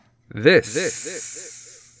This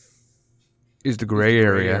is the gray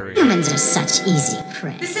area. Humans are such easy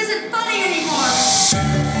prey. This isn't funny anymore!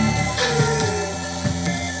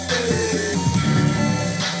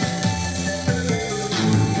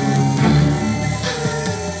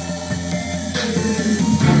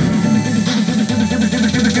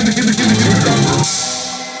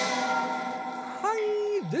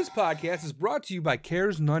 This podcast is brought to you by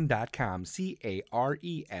caresnone.com,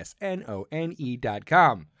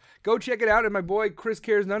 caresnone.com. Go check it out, and my boy Chris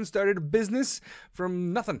Cares None started a business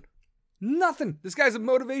from nothing. Nothing. This guy's a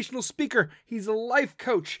motivational speaker. He's a life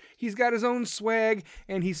coach. He's got his own swag,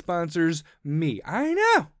 and he sponsors me.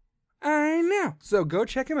 I know. So go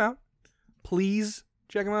check him out. Please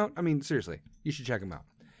check him out. I mean, seriously, you should check him out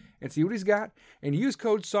and see what he's got, and use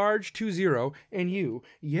code SARGE20, and you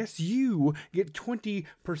get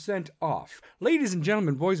 20% off. Ladies and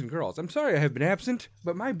gentlemen, boys and girls, I'm sorry I have been absent,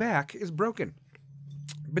 but my back is broken.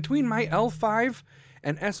 Between my L5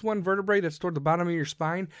 and S1 vertebrae that's toward the bottom of your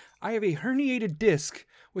spine, I have a herniated disc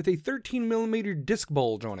with a 13 millimeter disc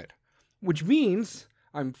bulge on it, which means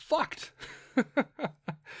I'm fucked.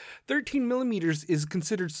 13 millimeters is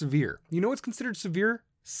considered severe. You know what's considered severe?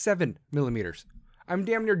 7 millimeters. I'm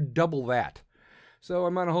damn near double that. So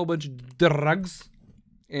I'm on a whole bunch of drugs,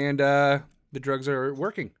 and the drugs are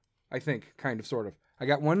working, I think, kind of, sort of. I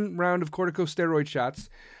got one round of corticosteroid shots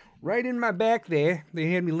right in my back there.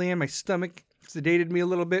 They had me lay on my stomach, sedated me a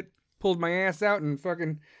little bit, pulled my ass out, and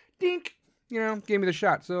fucking dink, gave me the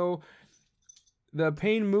shot. So the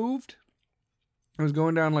pain moved. It was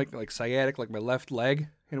going down like sciatic, like my left leg,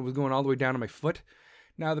 and it was going all the way down to my foot.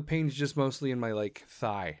 Now the pain's just mostly in my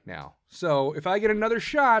thigh now. So if I get another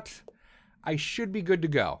shot, I should be good to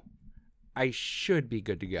go.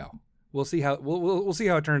 We'll see how we'll see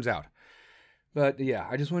how it turns out. But yeah,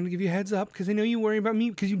 I just wanted to give you a heads up because I know you worry about me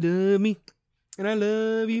because you love me and I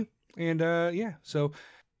love you. And yeah, so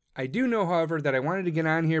I do know, however, that I wanted to get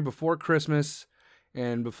on here before Christmas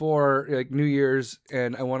and before New Year's,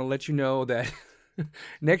 and I want to let you know that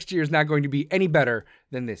next year is not going to be any better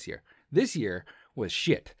than this year. This year was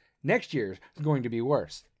shit. Next year is going to be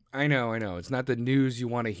worse. I know. It's not the news you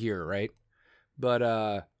want to hear, right?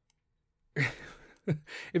 But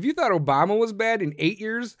if you thought Obama was bad in 8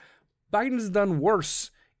 years, Biden's done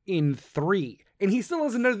worse in 3. And he still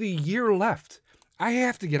has another year left. I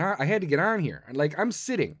had to get on here. I'm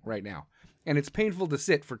sitting right now. And it's painful to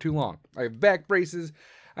sit for too long. I have back braces.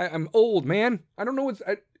 I'm old, man. I don't know is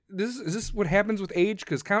this what happens with age?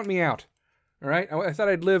 Because count me out. All right? I thought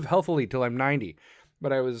I'd live healthily till I'm 90.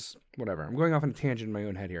 But I was, whatever. I'm going off on a tangent in my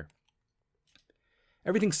own head here.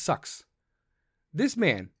 Everything sucks. This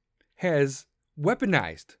man has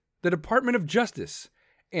weaponized the Department of Justice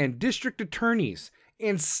and district attorneys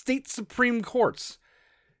and state Supreme Courts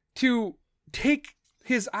to take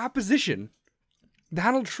his opposition,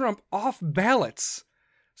 Donald Trump, off ballots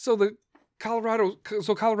so Colorado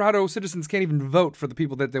citizens can't even vote for the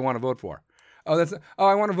people that they want to vote for. I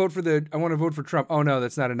want to vote for Trump. Oh no,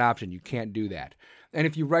 that's not an option. You can't do that. And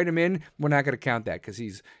if you write him in, we're not going to count that because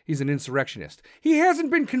he's an insurrectionist. He hasn't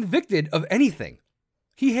been convicted of anything.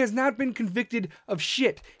 He has not been convicted of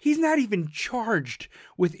shit. He's not even charged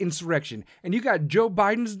with insurrection. And you got Joe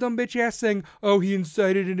Biden's dumb bitch ass saying, oh, he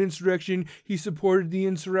incited an insurrection. He supported the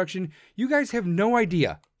insurrection. You guys have no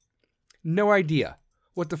idea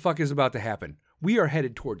what the fuck is about to happen. We are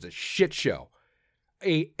headed towards a shit show.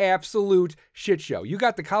 A absolute shit show. You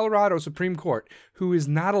got the Colorado Supreme Court, who is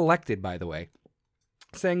not elected, by the way,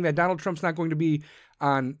 saying that Donald Trump's not going to be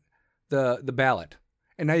on the ballot.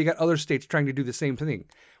 And now you got other states trying to do the same thing.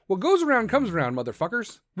 What goes around comes around,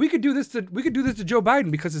 motherfuckers. We could do this to Joe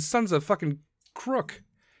Biden because his son's a fucking crook.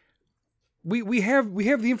 We have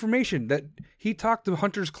the information that he talked to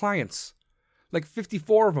Hunter's clients,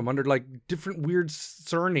 54 of them under different weird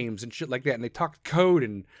surnames and shit like that, and they talked code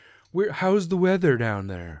and how's the weather down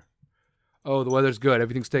there? Oh, the weather's good.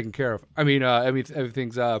 Everything's taken care of. I mean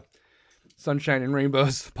everything's sunshine and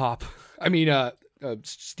rainbows. Pop.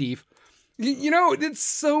 Steve. It's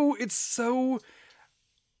so it's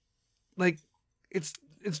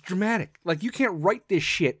dramatic. You can't write this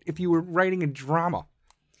shit if you were writing a drama.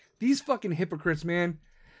 These fucking hypocrites, man.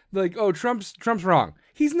 Trump's wrong.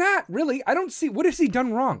 He's not really. I don't see. What has he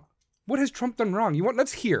done wrong? What has Trump done wrong?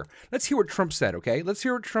 Let's hear what Trump said, okay? Let's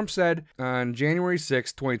hear what Trump said on January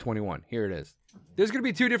 6th, 2021. Here it is. There's going to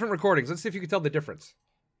be 2 different recordings. Let's see if you can tell the difference.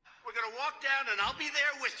 We're going to walk down, and I'll be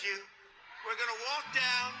there with you. We're going to walk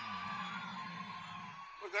down.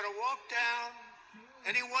 We're going to walk down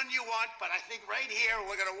anyone you want, but I think right here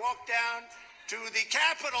we're going to walk down to the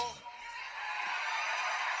Capitol,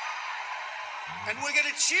 and we're going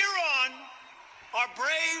to cheer on are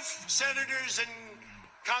brave senators and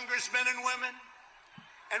congressmen and women,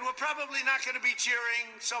 and we're probably not going to be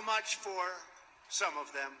cheering so much for some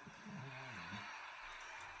of them,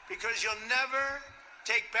 because you'll never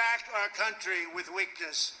take back our country with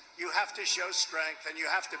weakness. You have to show strength, and you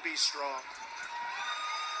have to be strong.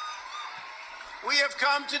 We have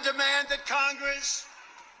come to demand that Congress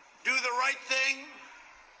do the right thing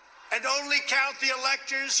and only count the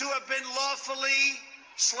electors who have been lawfully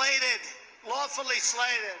slated.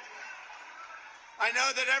 I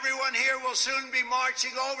know that everyone here will soon be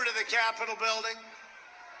marching over to the Capitol building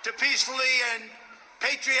to peacefully and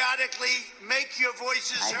patriotically make your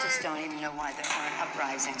voices heard. I just don't even know why there aren't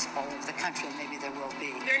uprisings all over the country. Maybe there will be.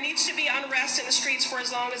 There needs to be unrest in the streets for as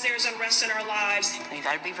long as there's unrest in our lives. You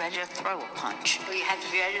got to be ready to throw a punch. Well, you have to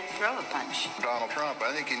be ready to throw a punch. Donald Trump, I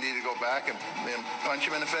think you need to go back and punch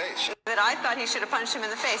him in the face. But I thought he should have punched him in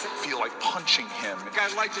the face. I feel like punching him.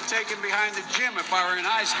 I'd like to take him behind the gym if I were in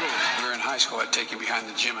high school. If we were in high school, I'd take him behind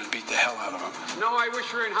the gym and beat the hell out of him. No, I wish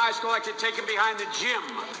we were in high school. I could take him behind the gym.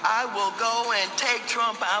 I will go and take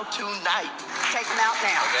Trump out tonight. Take him out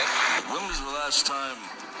now. Okay. When was the last time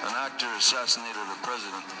an actor assassinated a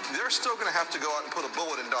president? They're still going to have to go out and put a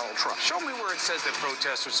bullet in Donald Trump. Show me where it says that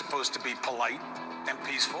protests are supposed to be polite and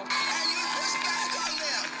peaceful.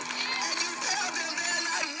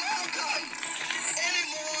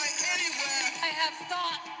 I have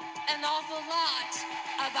thought an awful lot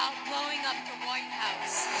about blowing up the White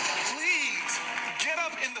House. Please, get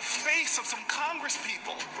up in the face of some Congress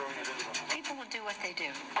people. People will do what they do.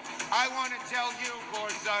 I want to tell you,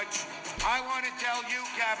 Gorsuch, I want to tell you,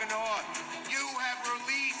 Kavanaugh, you have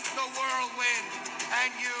released the whirlwind, and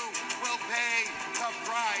you will pay the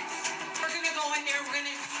price. We're going to go in there, we're going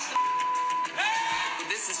to...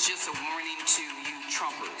 This is just a warning to you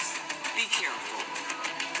Trumpers. Be careful.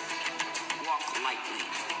 Walk lightly.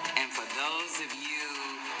 And for those of you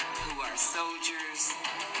who are soldiers,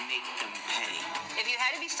 make them pay. If you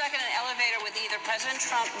had to be stuck in an elevator with either President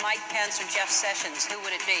Trump, Mike Pence, or Jeff Sessions, who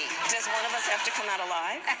would it be? Does one of us have to come out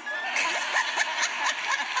alive?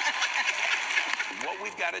 What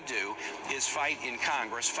we've got to do is fight in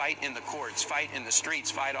Congress, fight in the courts, fight in the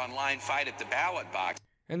streets, fight online, fight at the ballot box.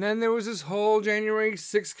 And then there was this whole January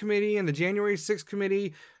 6th committee, and the January 6th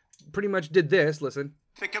committee pretty much did this. Listen.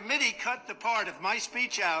 The committee cut the part of my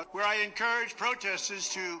speech out where I encouraged protesters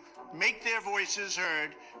to make their voices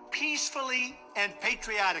heard peacefully and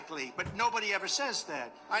patriotically, but nobody ever says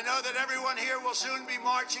that. I know that everyone here will soon be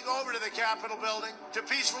marching over to the Capitol building to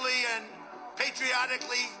peacefully and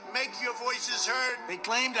patriotically make your voices heard. They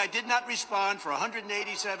claimed I did not respond for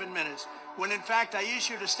 187 minutes, when in fact I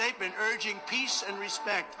issued a statement urging peace and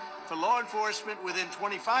respect for law enforcement within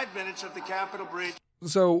 25 minutes of the Capitol bridge.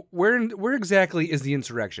 So where exactly is the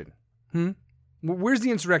insurrection? Where's the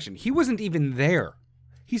insurrection? He wasn't even there.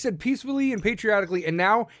 He said peacefully and patriotically, and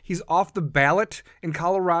now he's off the ballot in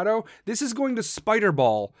Colorado. This is going to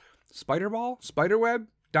spiderweb,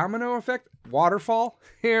 domino effect, waterfall.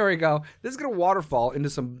 Here we go. This is going to waterfall into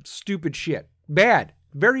some stupid shit. Bad,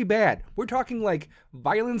 very bad. We're talking like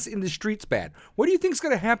violence in the streets bad. What do you think is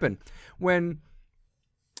going to happen when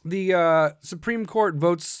the Supreme Court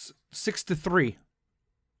votes 6-3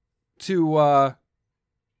 to,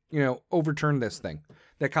 overturn this thing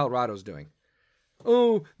that Colorado's doing?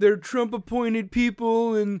 Oh, they're Trump-appointed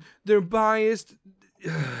people and they're biased.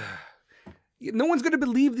 No one's going to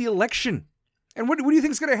believe the election. And what do you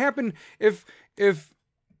think is going to happen if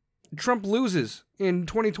Trump loses in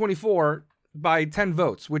 2024 by 10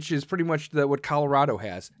 votes, which is pretty much what Colorado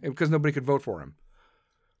has, because nobody could vote for him?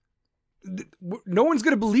 No one's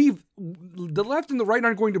going to believe, the left and the right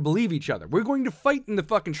aren't going to believe each other. We're going to fight in the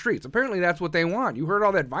fucking streets. Apparently that's what they want. You heard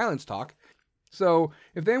all that violence talk. So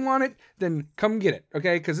if they want it, then come get it,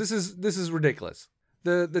 okay? Because this is ridiculous.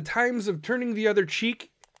 The times of turning the other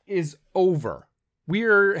cheek is over. We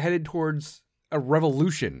are headed towards a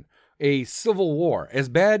revolution, a civil war. As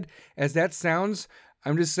bad as that sounds,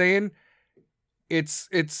 I'm just saying,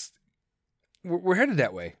 we're headed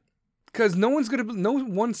that way. Because no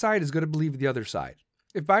one side is gonna believe the other side.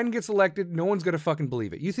 If Biden gets elected, no one's gonna fucking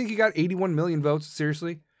believe it. You think he got 81 million votes?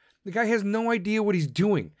 Seriously? The guy has no idea what he's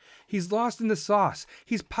doing. He's lost in the sauce.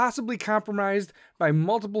 He's possibly compromised by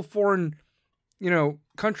multiple foreign,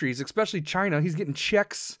 countries, especially China. He's getting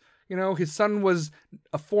checks. His son was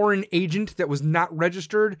a foreign agent that was not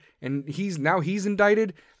registered, and he's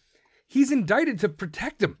indicted. He's indicted to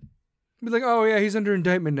protect him. Be like, oh yeah, he's under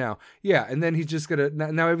indictment now. Yeah, and then he's just gonna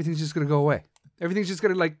now everything's just gonna go away. Everything's just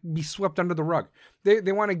gonna be swept under the rug.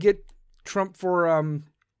 They want to get Trump for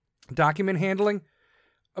document handling,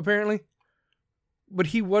 apparently. But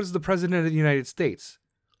he was the president of the United States.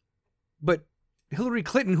 But Hillary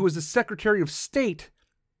Clinton, who was the Secretary of State,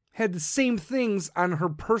 had the same things on her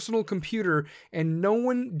personal computer, and no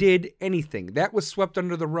one did anything. That was swept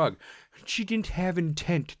under the rug. She didn't have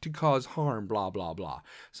intent to cause harm, blah, blah, blah.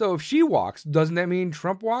 So if she walks, doesn't that mean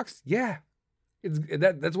Trump walks? Yeah.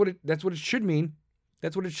 That's what it should mean.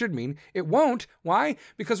 That's what it should mean. It won't. Why?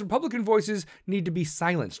 Because Republican voices need to be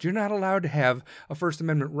silenced. You're not allowed to have a First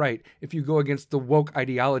Amendment right if you go against the woke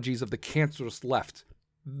ideologies of the cancerous left.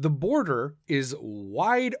 The border is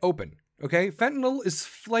wide open, okay? Fentanyl is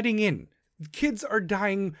flooding in. Kids are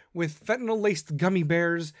dying with fentanyl-laced gummy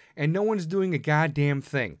bears, and no one's doing a goddamn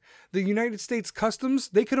thing. The United States Customs,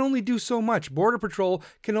 they can only do so much. Border Patrol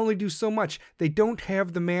can only do so much. They don't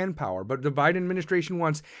have the manpower, but the Biden administration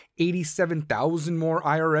wants 87,000 more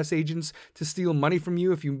IRS agents to steal money from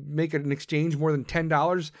you. If you make an exchange more than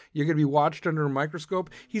 $10, you're going to be watched under a microscope.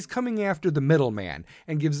 He's coming after the middleman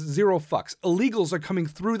and gives zero fucks. Illegals are coming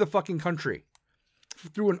through the fucking country,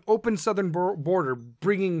 through an open southern border,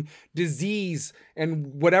 bringing disease and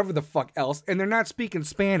whatever the fuck else, and they're not speaking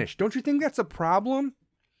Spanish. Don't you think that's a problem?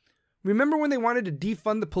 Remember when they wanted to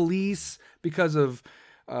defund the police because of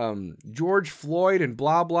George Floyd and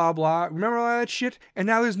blah, blah, blah? Remember all that shit? And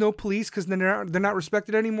now there's no police because they're not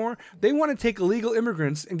respected anymore? They want to take illegal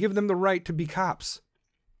immigrants and give them the right to be cops.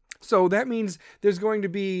 So that means there's going to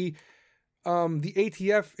be, the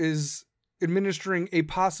ATF is administering a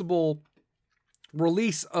possible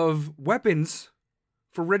release of weapons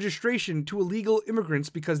for registration to illegal immigrants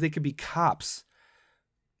because they could be cops.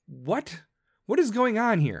 What? What is going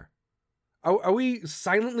on here? Are we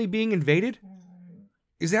silently being invaded?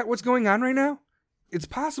 Is that what's going on right now? It's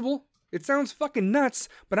possible. It sounds fucking nuts,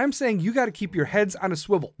 but I'm saying you got to keep your heads on a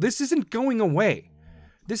swivel. This isn't going away.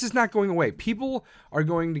 This is not going away. People are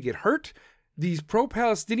going to get hurt. These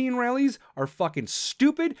pro-Palestinian rallies are fucking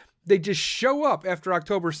stupid. They just show up after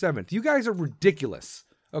October 7th. You guys are ridiculous.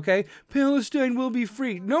 Okay? Palestine will be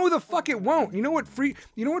free. No, the fuck it won't. You know what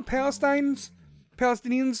Palestinians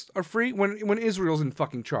are free? When Israel's in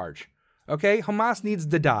fucking charge. Okay? Hamas needs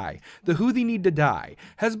to die. The Houthi need to die.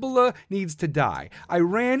 Hezbollah needs to die.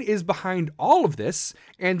 Iran is behind all of this,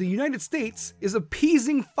 and the United States is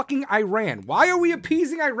appeasing fucking Iran. Why are we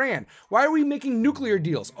appeasing Iran? Why are we making nuclear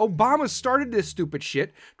deals? Obama started this stupid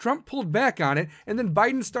shit. Trump pulled back on it, and then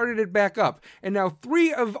Biden started it back up. And now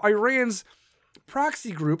 3 of Iran's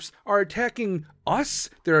proxy groups are attacking us.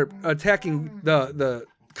 They're attacking the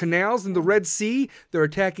canals in the Red Sea. They're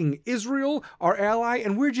attacking Israel, our ally,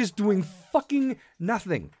 and we're just doing fucking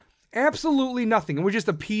nothing. Absolutely nothing. And we're just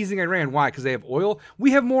appeasing Iran. Why? Because they have oil?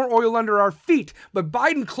 We have more oil under our feet. But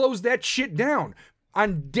Biden closed that shit down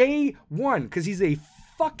on day 1 because he's a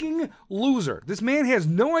fucking loser. This man has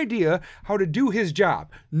no idea how to do his job.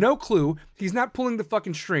 No clue. He's not pulling the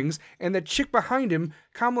fucking strings. And that chick behind him,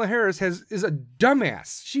 Kamala Harris, is a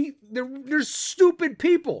dumbass. They're stupid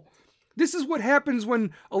people. This is what happens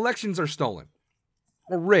when elections are stolen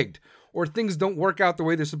or rigged or things don't work out the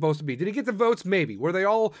way they're supposed to be. Did he get the votes? Maybe. Were they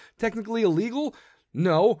all technically illegal?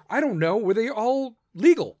 No, I don't know. Were they all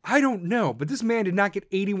legal? I don't know. But this man did not get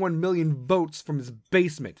 81 million votes from his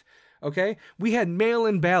basement. Okay? We had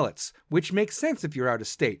mail-in ballots, which makes sense if you're out of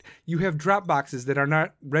state. You have drop boxes that are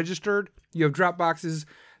not registered. You have drop boxes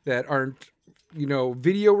that aren't,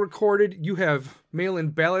 video recorded. You have mail-in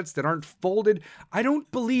ballots that aren't folded. I don't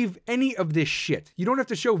believe any of this shit. You don't have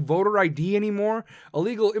to show voter ID anymore.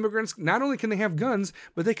 Illegal immigrants, not only can they have guns,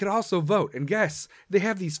 but they could also vote. And guess, they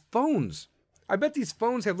have these phones. I bet these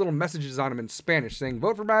phones have little messages on them in Spanish saying,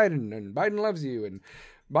 vote for Biden, and Biden loves you, and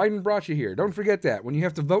Biden brought you here. Don't forget that when you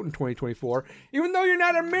have to vote in 2024, even though you're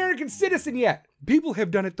not an American citizen yet. People have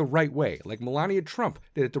done it the right way, like Melania Trump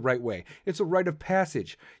did it the right way. It's a rite of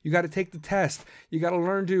passage. You got to take the test. You got to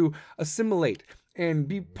learn to assimilate and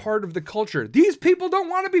be part of the culture. These people don't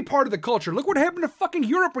want to be part of the culture. Look what happened to fucking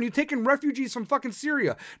Europe when you take in refugees from fucking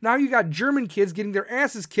Syria. Now you got German kids getting their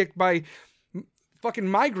asses kicked by fucking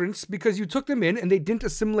migrants because you took them in and they didn't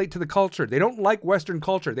assimilate to the culture. They don't like Western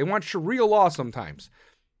culture. They want Sharia law sometimes.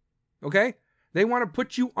 Okay? They want to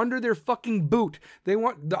put you under their fucking boot.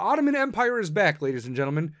 The Ottoman Empire is back, ladies and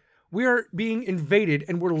gentlemen. We are being invaded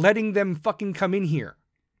and we're letting them fucking come in here.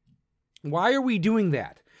 Why are we doing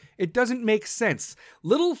that? It doesn't make sense.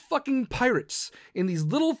 Little fucking pirates in these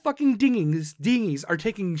little fucking dinghies are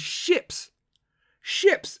taking shipping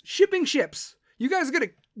ships. You guys are gonna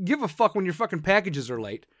give a fuck when your fucking packages are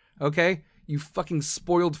late, okay? You fucking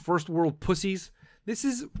spoiled first world pussies. This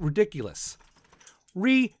is ridiculous.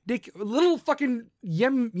 Little fucking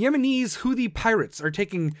Yemenis Houthi pirates are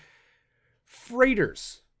taking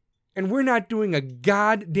freighters, and we're not doing a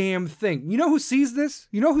goddamn thing. You know who sees this?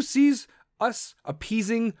 You know who sees us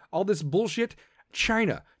appeasing all this bullshit?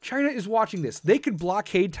 China. China is watching this. They could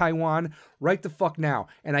blockade Taiwan right the fuck now.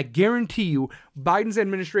 And I guarantee you, Biden's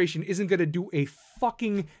administration isn't going to do a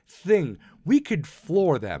fucking thing. We could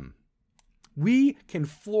floor them. We can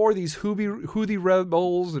floor these Houthi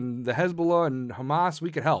rebels and the Hezbollah and Hamas.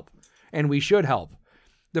 We could help. And we should help.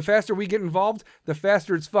 The faster we get involved, the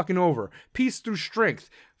faster it's fucking over. Peace through strength.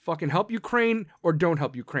 Fucking help Ukraine or don't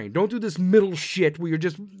help Ukraine. Don't do this middle shit where you're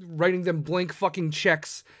just writing them blank fucking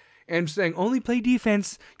checks and saying, only play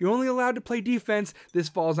defense. You're only allowed to play defense. This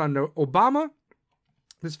falls on Obama.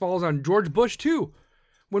 This falls on George Bush, too.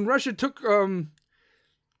 When Russia took the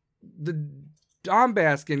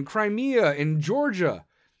Donbass and Crimea and Georgia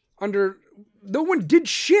no one did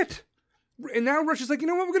shit. And now Russia's like, you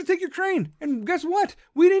know what? We're going to take Ukraine. And guess what?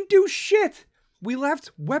 We didn't do shit. We left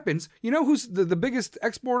weapons. You know who's the biggest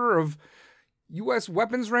exporter of U.S.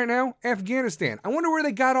 weapons right now? Afghanistan. I wonder where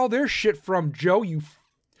they got all their shit from, Joe,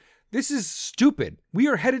 This is stupid. We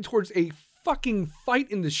are headed towards a fucking fight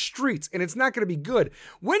in the streets, and it's not going to be good.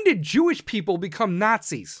 When did Jewish people become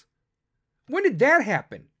Nazis? When did that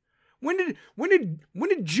happen? When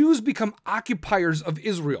did Jews become occupiers of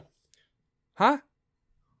Israel? Huh?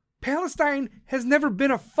 Palestine has never been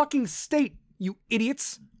a fucking state, you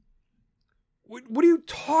idiots. What are you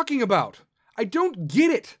talking about? I don't get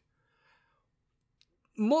it.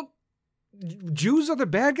 Jews are the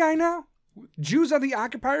bad guy now? Jews are the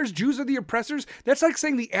occupiers? Jews are the oppressors? That's like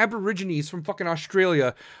saying the Aborigines from fucking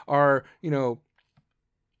Australia are,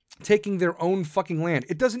 taking their own fucking land.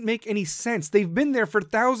 It doesn't make any sense. They've been there for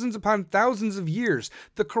thousands upon thousands of years.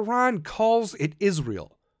 The Quran calls it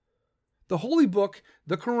Israel. The holy book,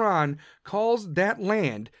 the Quran, calls that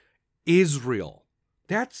land Israel.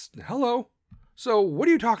 Hello. So what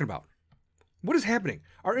are you talking about? What is happening?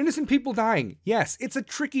 Are innocent people dying? Yes, it's a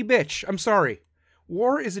tricky bitch. I'm sorry.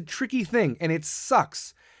 War is a tricky thing, and it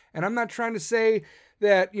sucks. And I'm not trying to say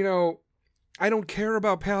that, I don't care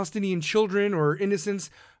about Palestinian children or innocents,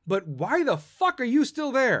 but why the fuck are you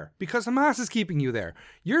still there? Because Hamas is keeping you there.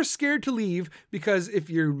 You're scared to leave because if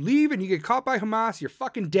you leave and you get caught by Hamas, you're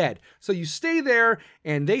fucking dead. So you stay there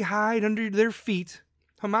and they hide under their feet.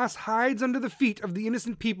 Hamas hides under the feet of the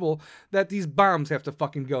innocent people that these bombs have to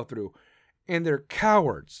fucking go through. And they're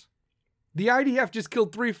cowards. The IDF just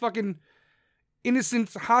killed 3 fucking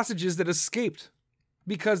innocent hostages that escaped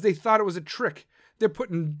because they thought it was a trick. They're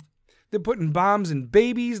putting bombs in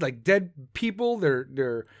babies, like dead people.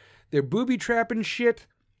 They're booby trapping shit.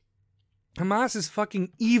 Hamas is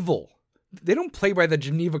fucking evil. They don't play by the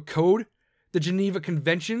Geneva Code, the Geneva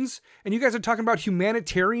Conventions, and you guys are talking about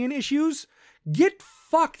humanitarian issues? Get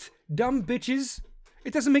fucked, dumb bitches.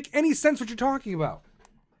 It doesn't make any sense what you're talking about.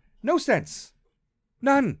 No sense.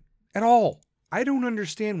 None. At all. I don't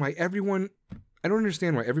understand why everybody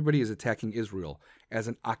is attacking Israel as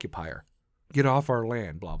an occupier. Get off our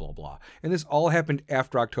land, blah, blah, blah. And this all happened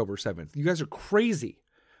after October 7th. You guys are crazy.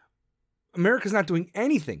 America's not doing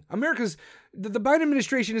anything. The Biden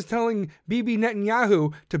administration is telling Bibi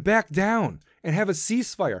Netanyahu to back down and have a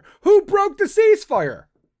ceasefire. Who broke the ceasefire?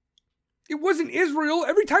 It wasn't Israel.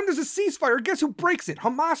 Every time there's a ceasefire, guess who breaks it?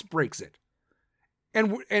 Hamas breaks it.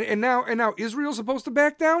 And now Israel's supposed to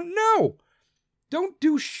back down? No. Don't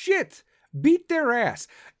do shit. Beat their ass.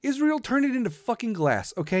 Israel, turn it into fucking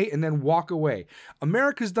glass, okay? And then walk away.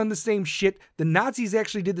 America's done the same shit. The Nazis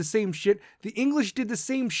actually did the same shit. The English did the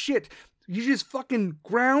same shit. You just fucking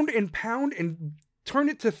ground and pound and turn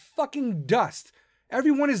it to fucking dust.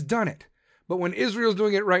 Everyone has done it. But when Israel's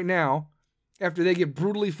doing it right now, after they get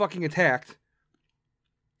brutally fucking attacked,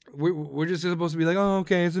 we're just supposed to be like, oh,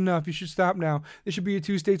 okay, it's enough. You should stop now. There should be a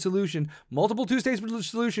 2-state solution. Multiple two-state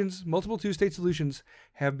solutions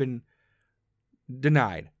have been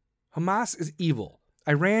denied. Hamas is evil.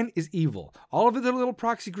 Iran is evil. All of the little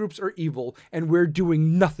proxy groups are evil, and we're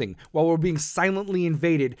doing nothing while we're being silently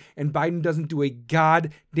invaded, and Biden doesn't do a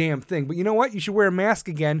goddamn thing. But you know what? You should wear a mask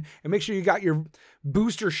again and make sure you got your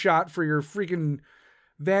booster shot for your freaking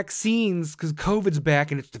vaccines, because COVID's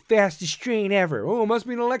back and it's the fastest strain ever. Oh, it must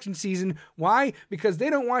be an election season. Why? Because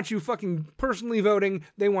they don't want you fucking personally voting.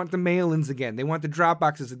 They want the mail-ins again. They want the drop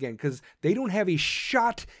boxes again, because they don't have a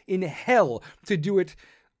shot in hell to do it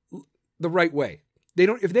the right way.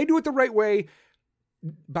 If they do it the right way,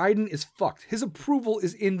 Biden is fucked. His approval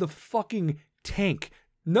is in the fucking tank.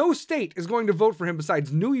 No state is going to vote for him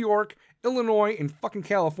besides New York, Illinois, and fucking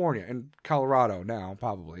California, and Colorado now,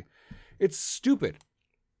 probably. It's stupid.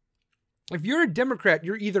 If you're a Democrat,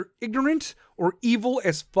 you're either ignorant or evil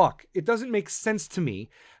as fuck. It doesn't make sense to me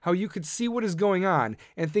how you could see what is going on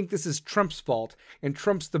and think this is Trump's fault and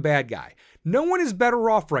Trump's the bad guy. No one is better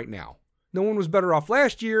off right now. No one was better off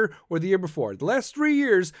last year or the year before. The last 3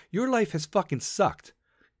 years, your life has fucking sucked.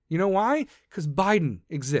 You know why? Because Biden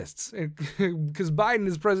exists. Because Biden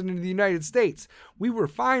is president of the United States. We were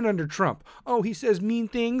fine under Trump. Oh, he says mean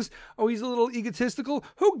things. Oh, he's a little egotistical.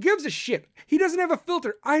 Who gives a shit? He doesn't have a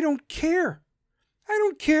filter. I don't care. I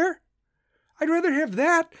don't care. I'd rather have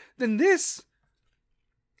that than this.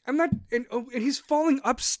 I'm not, and he's falling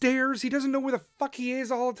upstairs. He doesn't know where the fuck he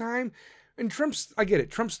is all the time. And I get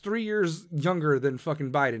it. Trump's 3 years younger than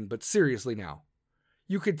fucking Biden, but seriously now.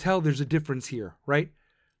 You could tell there's a difference here, right?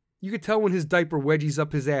 You could tell when his diaper wedgies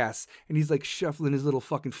up his ass and he's like shuffling his little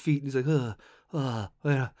fucking feet and he's like,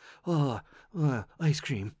 ice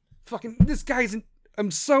cream. Fucking, this guy's,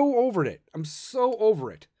 I'm so over it. I'm so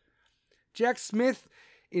over it. Jack Smith,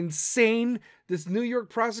 insane. This New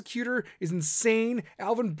York prosecutor is insane.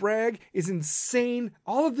 Alvin Bragg is insane.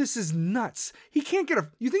 All of this is nuts. You think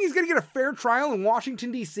he's going to get a fair trial in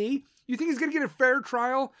Washington, D.C.? You think he's going to get a fair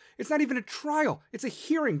trial? It's not even a trial. It's a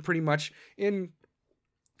hearing pretty much in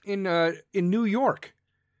New York.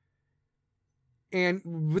 And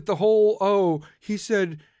with the whole, he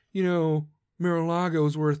said,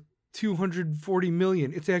 Mar-a-Lago's worth $240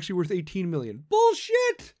 million. It's actually worth $18 million.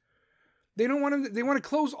 Bullshit! They don't want him. They want to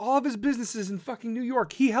close all of his businesses in fucking New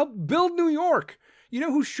York. He helped build New York. You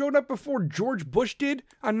know who showed up before George Bush did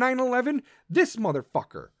on 9/11? This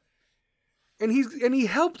motherfucker. And he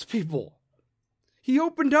helped people. He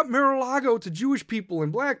opened up Mar-a-Lago to Jewish people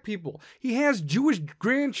and black people. He has Jewish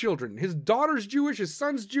grandchildren. His daughter's Jewish, his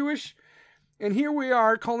son's Jewish. And here we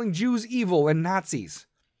are calling Jews evil and Nazis.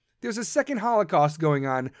 There's a second Holocaust going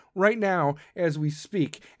on right now as we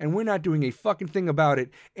speak, and we're not doing a fucking thing about it.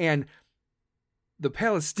 And the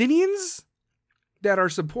Palestinians that are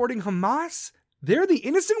supporting Hamas, they're the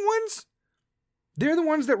innocent ones? They're the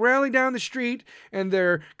ones that rally down the street and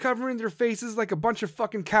they're covering their faces like a bunch of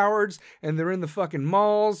fucking cowards, and they're in the fucking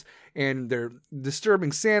malls and they're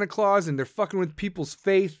disturbing Santa Claus and they're fucking with people's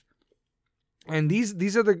faith. And these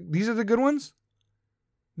are the good ones?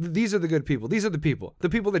 These are the good people. These are the people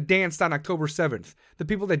that danced on October 7th, the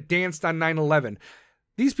people that danced on 9/11.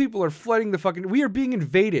 These people are flooding the fucking, we are being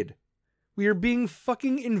invaded. We are being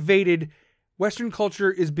fucking invaded. Western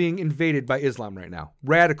culture is being invaded by Islam right now.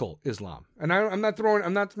 Radical Islam. And I'm not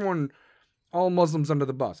throwing all Muslims under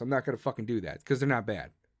the bus. I'm not going to fucking do that because they're not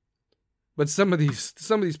bad. But some of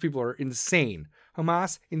these people are insane.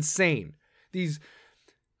 Hamas, insane. These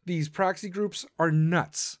proxy groups are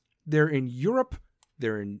nuts. They're in Europe.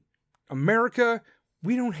 They're in America.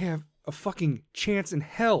 We don't have a fucking chance in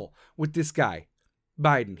hell with this guy,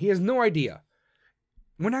 Biden. He has no idea.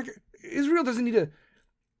 Israel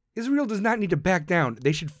does not need to back down.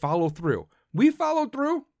 They should follow through. We followed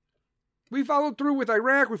through. We followed through with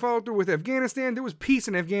Iraq. We followed through with Afghanistan. There was peace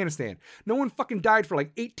in Afghanistan. No one fucking died for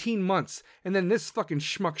like 18 months. And then this fucking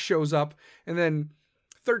schmuck shows up. And then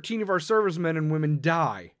 13 of our servicemen and women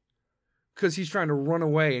die. Because he's trying to run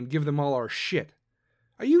away and give them all our shit.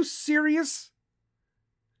 Are you serious?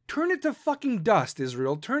 Turn it to fucking dust,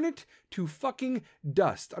 Israel. Turn it to fucking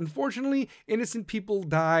dust. Unfortunately, innocent people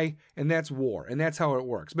die, and that's war, and that's how it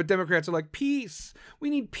works. But Democrats are like, peace. We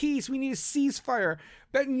need peace. We need a ceasefire.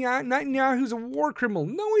 Netanyahu's a war criminal.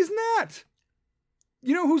 No, he's not.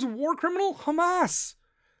 You know who's a war criminal? Hamas.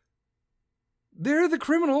 They're the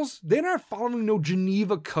criminals. They're not following no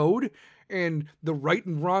Geneva Code and the right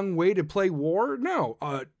and wrong way to play war. No,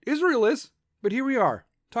 Israel is. But here we are,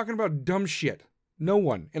 talking about dumb shit. No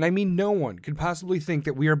one, and I mean no one, could possibly think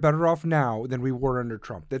that we are better off now than we were under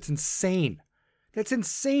Trump. That's insane. That's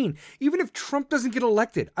insane. Even if Trump doesn't get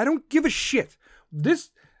elected, I don't give a shit.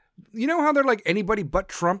 You know how they're like anybody but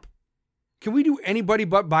Trump? Can we do anybody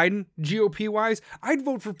but Biden, GOP-wise? I'd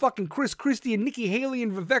vote for fucking Chris Christie and Nikki Haley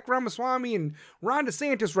and Vivek Ramaswamy and Ron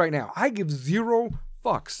DeSantis right now. I give zero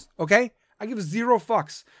fucks, okay? I give zero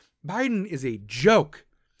fucks. Biden is a joke.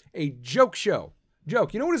 A joke show.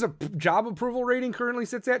 Joke. You know what his job approval rating currently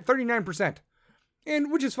sits at? 39%.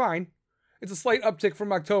 And which is fine. It's a slight uptick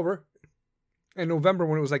from October and November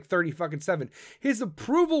when it was like 30-7. His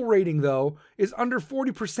approval rating, though, is under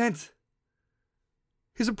 40%.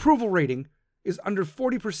 His approval rating is under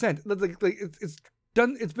 40%.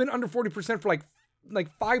 It's been under 40% for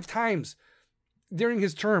like 5 times during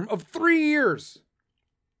his term of 3 years.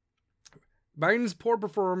 Biden's poor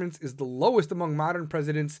performance is the lowest among modern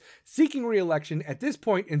presidents seeking re-election at this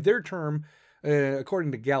point in their term,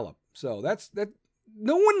 according to Gallup. So that.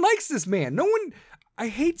 No one likes this man. No one. I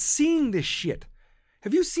hate seeing this shit.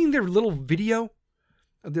 Have you seen their little video?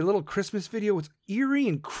 Their little Christmas video? It's eerie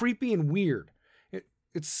and creepy and weird.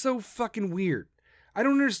 It's so fucking weird. I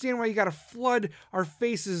don't understand why you gotta flood our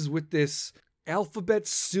faces with this alphabet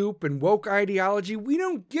soup and woke ideology. We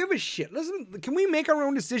don't give a shit. Listen, can we make our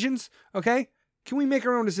own decisions? Okay? Can we make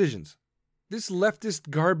our own decisions? This leftist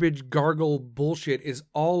garbage gargle bullshit is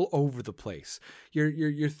all over the place.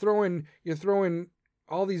 You're throwing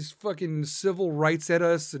all these fucking civil rights at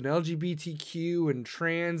us, and LGBTQ and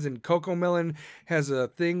trans, and Cocomelon has a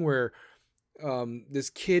thing where this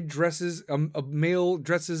kid dresses, a male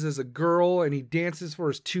dresses as a girl, and he dances for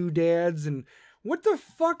his two dads. And what the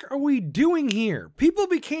fuck are we doing here? People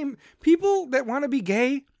that want to be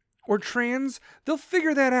gay or trans, they'll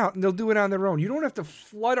figure that out and they'll do it on their own. You don't have to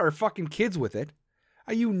flood our fucking kids with it.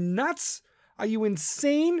 Are you nuts? Are you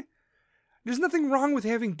insane? There's nothing wrong with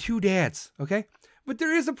having two dads, okay? But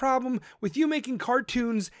there is a problem with you making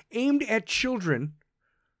cartoons aimed at children,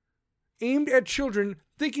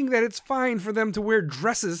 thinking that it's fine for them to wear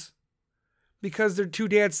dresses because their two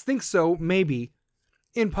dads think so, maybe,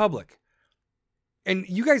 in public. And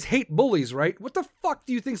you guys hate bullies, right? What the fuck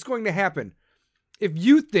do you think's going to happen if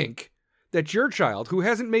you think that your child, who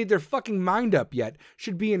hasn't made their fucking mind up yet,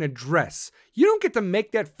 should be in a dress? You don't get to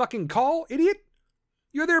make that fucking call, idiot.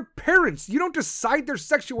 You're their parents. You don't decide their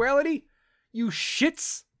sexuality. You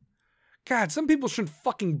shits. God, some people shouldn't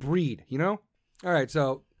fucking breed, you know? All right,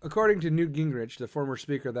 so according to Newt Gingrich, the former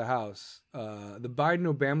Speaker of the House, the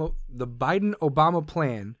Biden-Obama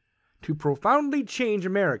plan to profoundly change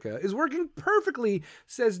America is working perfectly,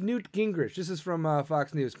 says Newt Gingrich. This is from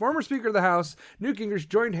Fox News. Former Speaker of the House, Newt Gingrich,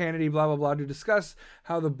 joined Hannity, blah, blah, blah, to discuss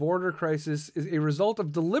how the border crisis is a result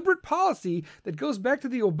of deliberate policy that goes back to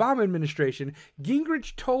the Obama administration.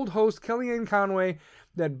 Gingrich told host Kellyanne Conway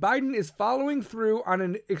that Biden is following through on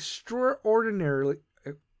an extraordinarily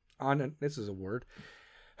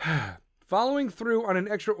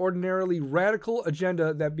radical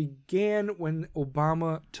agenda that began when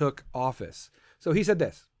Obama took office. So he said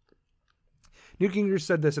this. Newt Gingrich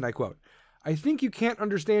said this, and I quote, "I think you can't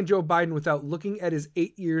understand Joe Biden without looking at his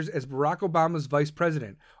 8 years as Barack Obama's vice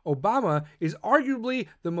president. Obama is arguably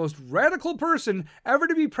the most radical person ever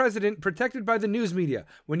to be president, protected by the news media.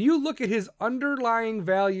 When you look at his underlying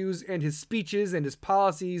values and his speeches and his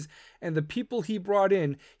policies and the people he brought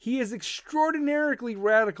in, he is extraordinarily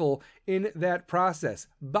radical in that process.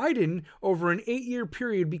 Biden, over an 8-year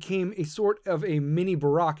period, became a sort of a mini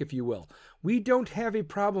Barack, if you will. We don't have a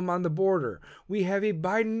problem on the border. We have a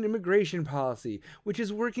Biden immigration policy, which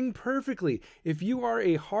is working perfectly. If you are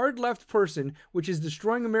a hard left person, which is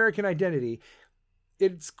destroying American identity,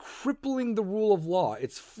 it's crippling the rule of law.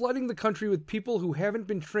 It's flooding the country with people who haven't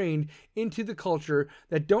been trained into the culture,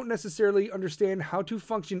 that don't necessarily understand how to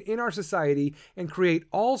function in our society, and create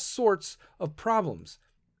all sorts of problems.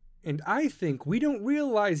 And I think we don't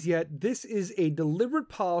realize yet this is a deliberate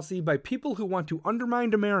policy by people who want to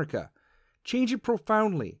undermine America, change it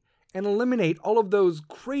profoundly, and eliminate all of those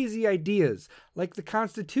crazy ideas like the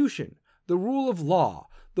Constitution, the rule of law,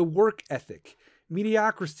 the work ethic,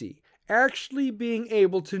 mediocrity, actually being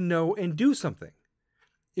able to know and do something.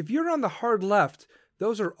 If you're on the hard left,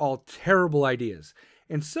 those are all terrible ideas.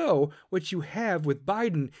 And so what you have with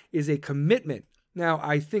Biden is a commitment. Now,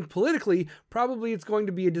 I think politically, probably it's going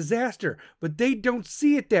to be a disaster, but they don't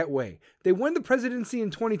see it that way. They won the presidency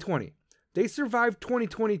in 2020. They survived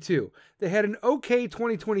 2022. They had an okay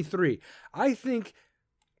 2023. I think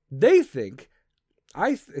they think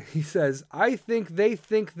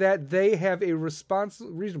that they have a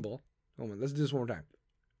reasonable. Hold on, let's do this one more time.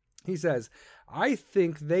 He says, I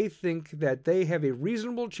think that they have a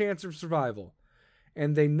reasonable chance of survival.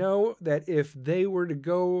 And they know that if they were to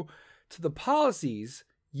go to the policies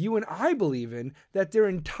you and I believe in, that their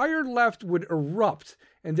entire left would erupt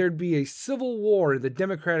and there'd be a civil war in the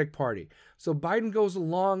Democratic Party. So Biden goes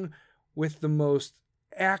along with the most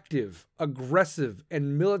active, aggressive,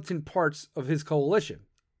 and militant parts of his coalition.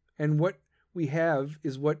 And what we have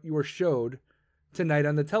is what you were showed tonight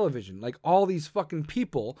on the television. Like all these fucking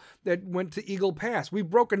people that went to Eagle Pass. We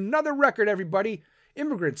broke another record, everybody.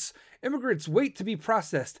 Immigrants wait to be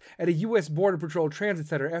processed at a U.S. Border Patrol transit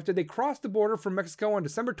center after they crossed the border from Mexico on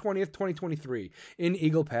December 20th, 2023 in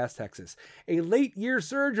Eagle Pass, Texas. A late-year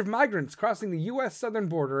surge of migrants crossing the U.S. southern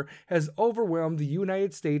border has overwhelmed the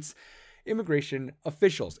United States immigration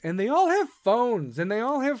officials. And they all have phones, and they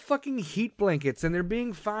all have fucking heat blankets, and they're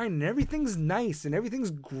being fine, and everything's nice, and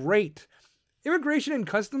everything's great. Immigration and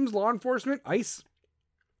Customs Law Enforcement, ICE,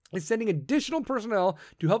 is sending additional personnel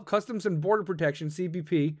to help Customs and Border Protection,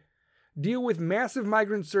 CBP, deal with massive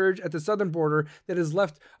migrant surge at the southern border that has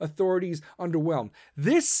left authorities underwhelmed.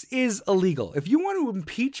 This is illegal. If you want to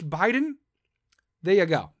impeach Biden, there you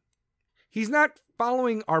go. He's not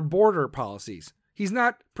following our border policies. He's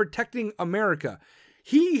not protecting America.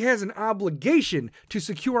 He has an obligation to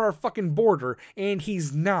secure our fucking border, and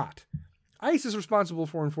he's not. ICE is responsible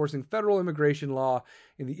for enforcing federal immigration law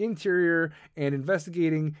in the interior and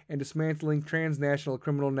investigating and dismantling transnational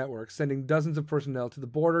criminal networks, sending dozens of personnel to the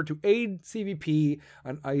border to aid CBP,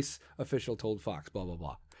 an ICE official told Fox, blah, blah,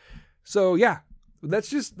 blah. So, yeah,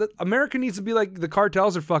 America needs to be like, the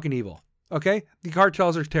cartels are fucking evil, okay? The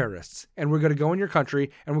cartels are terrorists, and we're going to go in your country,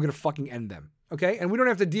 and we're going to fucking end them, okay? And we don't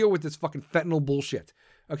have to deal with this fucking fentanyl bullshit,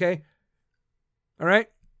 okay? All right?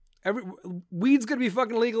 Weed's going to be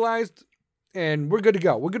fucking legalized. And we're good to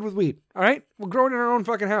go. We're good with weed. All right? We're growing in our own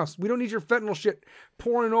fucking house. We don't need your fentanyl shit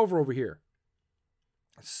pouring over here.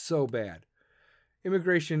 It's so bad.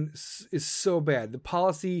 Immigration is so bad. The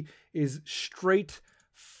policy is straight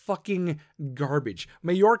fucking garbage.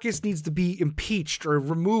 Mayorkas needs to be impeached or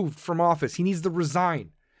removed from office. He needs to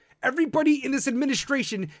resign. Everybody in this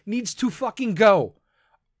administration needs to fucking go.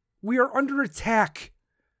 We are under attack.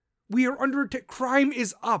 Crime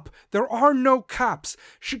is up. There are no cops.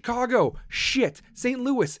 Chicago, shit. St.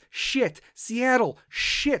 Louis, shit. Seattle,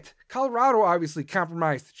 shit. Colorado, obviously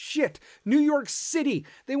compromised, shit. New York City,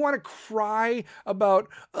 they want to cry about,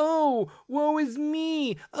 oh, woe is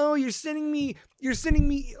me. Oh, you're sending me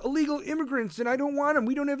illegal immigrants and I don't want them.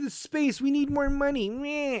 We don't have the space. We need more money.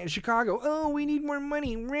 Meh. Chicago, oh, we need more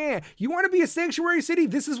money. Meh. You want to be a sanctuary city?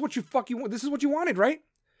 This is what you want. This is what you wanted, right?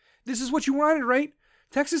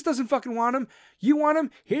 Texas doesn't fucking want them. You want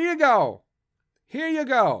them? Here you go.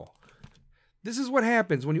 This is what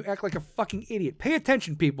happens when you act like a fucking idiot. Pay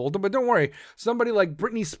attention, people. But don't worry. Somebody like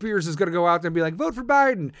Britney Spears is going to go out there and be like, vote for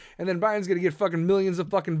Biden. And then Biden's going to get fucking millions of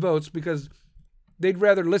fucking votes because they'd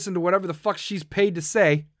rather listen to whatever the fuck she's paid to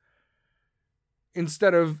say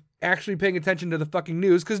instead of actually paying attention to the fucking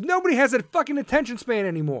news, because nobody has a fucking attention span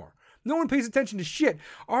anymore. No one pays attention to shit.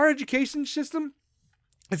 Our education system,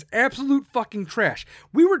 it's absolute fucking trash.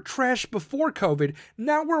 We were trash before COVID.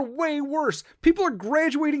 Now we're way worse. People are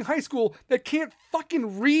graduating high school that can't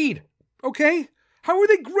fucking read. Okay? How are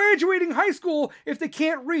they graduating high school if they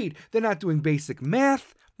can't read? They're not doing basic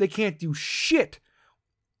math. They can't do shit.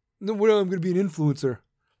 No, well, I'm going to be an influencer.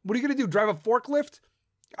 What are you going to do? Drive a forklift?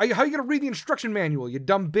 How are you going to read the instruction manual, you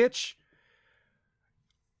dumb bitch?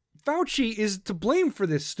 Fauci is to blame for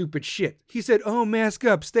this stupid shit. He said, oh, mask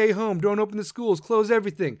up, stay home, don't open the schools, close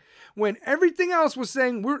everything. When everything else was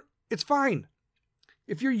saying, it's fine.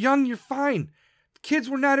 If you're young, you're fine. Kids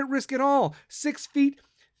were not at risk at all. 6 feet,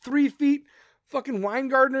 3 feet. Fucking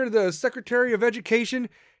Weingartner, the Secretary of Education,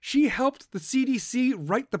 she helped the CDC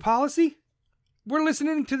write the policy. We're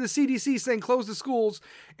listening to the CDC saying close the schools,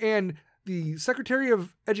 and the Secretary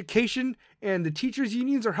of Education and the teachers'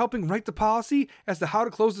 unions are helping write the policy as to how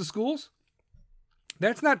to close the schools.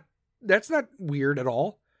 That's not weird at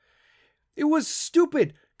all. It was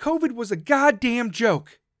stupid. COVID was a goddamn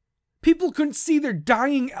joke. People couldn't see their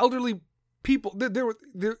dying elderly people.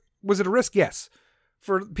 Was it a risk? Yes.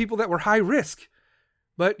 For people that were high risk.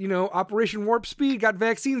 But, Operation Warp Speed got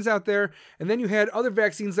vaccines out there, and then you had other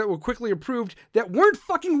vaccines that were quickly approved that weren't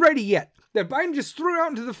fucking ready yet, that Biden just threw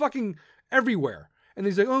out into the fucking everywhere. And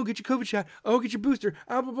he's like, oh, get your COVID shot. Oh, get your booster.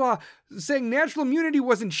 Blah, blah, blah. Saying natural immunity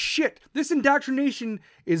wasn't shit. This indoctrination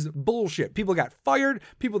is bullshit. People got fired.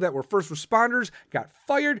 People that were first responders got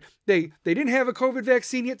fired. They didn't have a COVID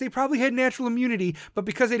vaccine yet. They probably had natural immunity, but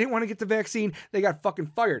because they didn't want to get the vaccine, they got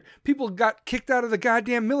fucking fired. People got kicked out of the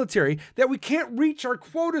goddamn military that we can't reach our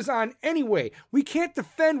quotas on anyway. We can't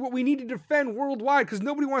defend what we need to defend worldwide because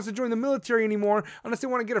nobody wants to join the military anymore unless they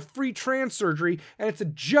want to get a free trans surgery, and it's a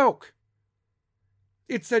joke.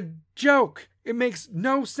 It's a joke. It makes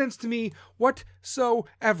no sense to me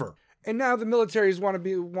whatsoever. And now the military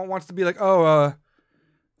wants to be like, oh,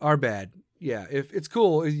 our bad. Yeah, if it's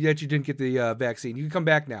cool that you didn't get the vaccine, you can come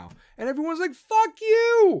back now. And everyone's like, fuck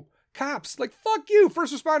you. Cops, like, fuck you.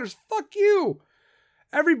 First responders, fuck you.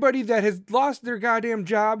 Everybody that has lost their goddamn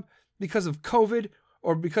job because of COVID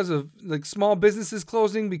or because of like small businesses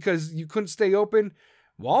closing because you couldn't stay open.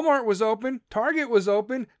 Walmart was open, Target was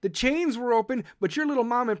open, the chains were open, but your little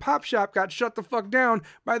mom and pop shop got shut the fuck down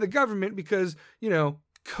by the government because,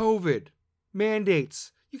 COVID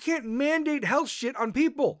mandates. You can't mandate health shit on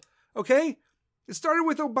people, okay? It started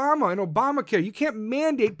with Obama and Obamacare. You can't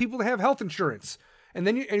mandate people to have health insurance. And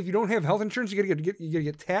then if you don't have health insurance, you gotta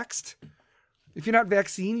get taxed. If you're not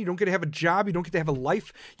vaccinated, you don't get to have a job. You don't get to have a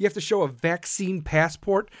life. You have to show a vaccine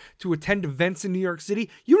passport to attend events in New York City.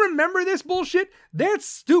 You remember this bullshit? That's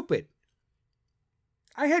stupid.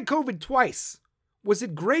 I had COVID twice. Was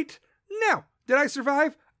it great? No. Did I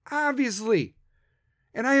survive? Obviously.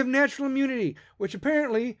 And I have natural immunity, which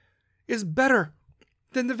apparently is better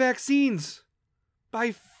than the vaccines.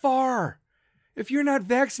 By far. If you're not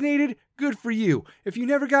vaccinated, good for you. If you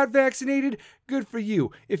never got vaccinated, good for you.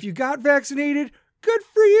 If you got vaccinated, good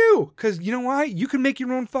for you. Because you know why? You can make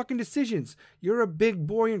your own fucking decisions. You're a big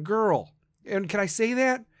boy and girl. And can I say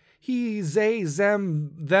that? He, they,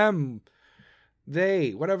 them,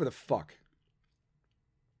 they, whatever the fuck.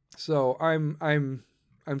 So I'm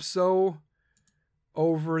so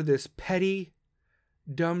over this petty,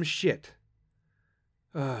 dumb shit.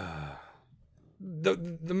 The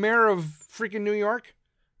mayor of freaking New York,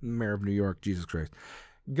 mayor of New York, Jesus Christ,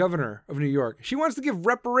 governor of New York, she wants to give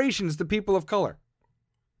reparations to people of color.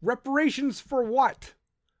 Reparations for what?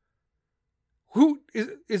 Who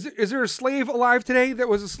is there a slave alive today that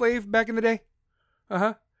was a slave back in the day?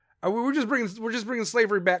 We're just bringing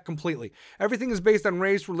slavery back completely. Everything is based on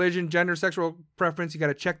race, religion, gender, sexual preference. You got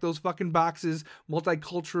to check those fucking boxes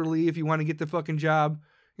multiculturally if you want to get the fucking job.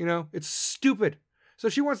 You know, it's stupid. So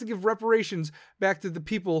she wants to give reparations back to the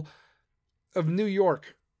people of New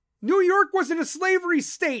York. New York wasn't a slavery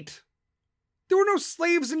state. There were no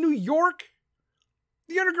slaves in New York.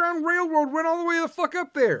 The Underground Railroad went all the way the fuck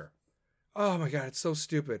up there. Oh my God, it's so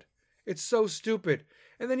stupid. It's so stupid.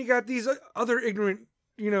 And then you got these other ignorant,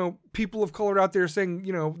 people of color out there saying,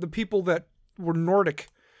 the people that were Nordic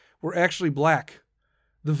were actually black.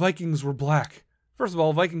 The Vikings were black. First of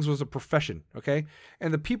all, Vikings was a profession, okay?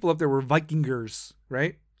 And the people up there were Vikingers,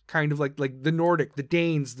 right? Kind of like the Nordic, the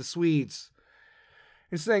Danes, the Swedes.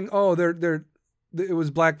 And saying, oh, it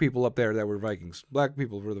was black people up there that were Vikings. Black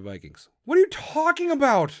people were the Vikings. What are you talking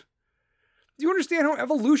about? Do you understand how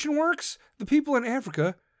evolution works? The people in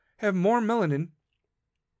Africa have more melanin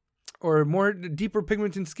or more deeper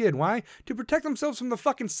pigment in skin. Why? To protect themselves from the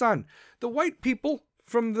fucking sun. The white people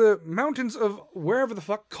from the mountains of wherever the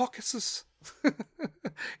fuck, Caucasus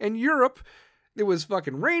and Europe, it was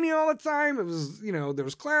fucking rainy all the time. It was, there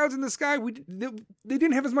was clouds in the sky. We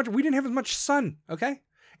didn't have as much sun, okay?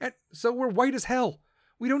 And so we're white as hell.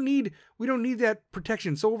 We don't need that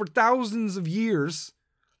protection. So over thousands of years,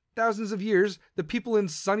 the people in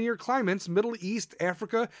sunnier climates, Middle East,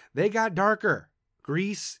 Africa, they got darker.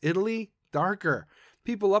 Greece, Italy, darker.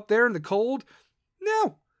 People up there in the cold,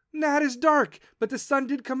 no, not as dark, but the sun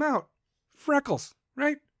did come out. Freckles,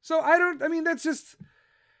 right? So I don't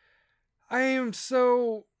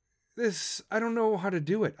know how to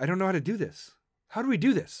do it. I don't know how to do this. How do we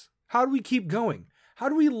do this? How do we keep going? How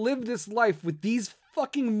do we live this life with these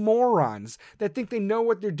fucking morons that think they know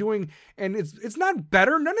what they're doing? And it's not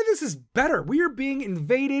better. None of this is better. We are being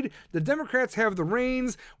invaded. The Democrats have the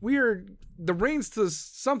reins. We are the reins to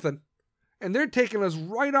something. And they're taking us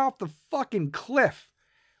right off the fucking cliff.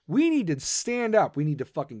 We need to stand up. We need to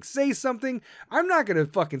fucking say something. I'm not going to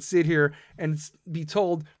fucking sit here and be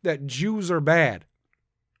told that Jews are bad.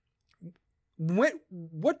 What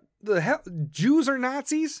the hell? Jews are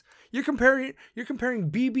Nazis? You're comparing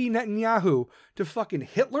Bibi Netanyahu to fucking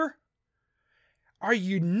Hitler? Are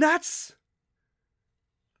you nuts?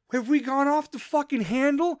 Have we gone off the fucking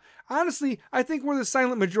handle? Honestly, I think we're the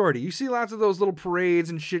silent majority. You see lots of those little parades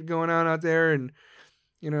and shit going on out there, and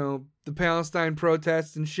the Palestine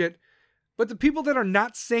protests and shit. But the people that are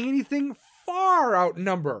not saying anything far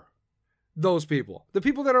outnumber those people. The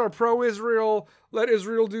people that are pro-Israel, let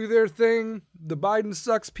Israel do their thing, the Biden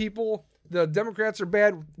sucks people, the Democrats are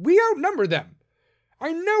bad, we outnumber them.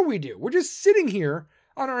 I know we do. We're just sitting here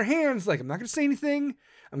on our hands like, I'm not going to say anything,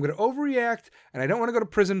 I'm going to overreact, and I don't want to go to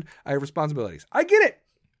prison, I have responsibilities. I get it.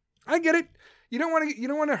 You don't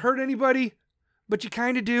want to hurt anybody, but you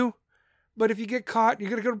kind of do. But if you get caught, you're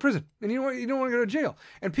going to go to prison. And you don't want to go to jail.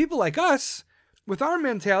 And people like us, with our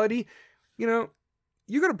mentality, you go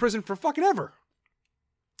to prison for fucking ever.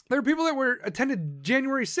 There are people that attended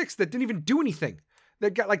January 6th that didn't even do anything.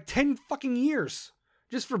 That got like 10 fucking years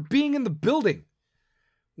just for being in the building.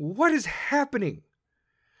 What is happening?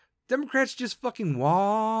 Democrats just fucking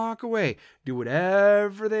walk away, do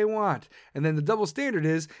whatever they want. And then the double standard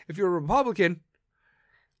is, if you're a Republican,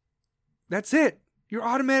 that's it. You're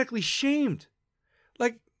automatically shamed.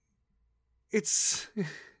 Like, it's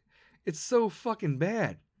so fucking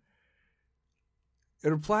bad.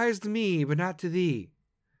 It applies to me, but not to thee.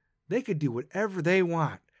 They could do whatever they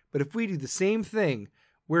want, but if we do the same thing,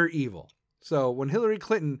 we're evil. So when Hillary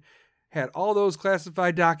Clinton had all those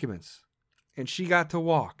classified documents and she got to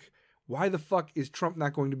walk, why the fuck is Trump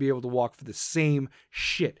not going to be able to walk for the same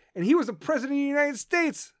shit? And he was the president of the United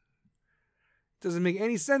States. Doesn't make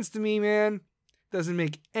any sense to me, man. Doesn't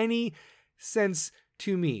make any sense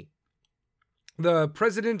to me. The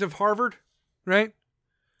president of Harvard, right?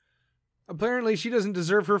 Apparently she doesn't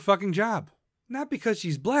deserve her fucking job. Not because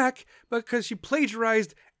she's black, but because she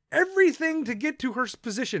plagiarized everything to get to her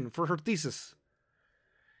position for her thesis.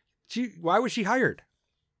 Why was she hired?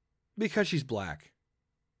 Because she's black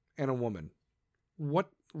and a woman. What?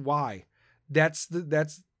 Why? That's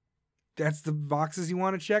the boxes you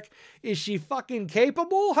want to check. Is she fucking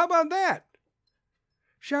capable? How about that?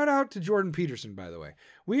 Shout out to Jordan Peterson, by the way.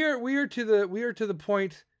 We are to the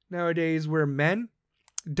point nowadays where men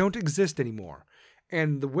don't exist anymore,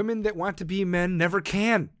 and the women that want to be men never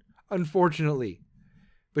can, unfortunately.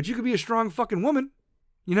 But you could be a strong fucking woman.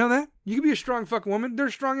 You know that? You could be a strong fucking woman.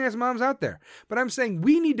 There's strong ass moms out there. But I'm saying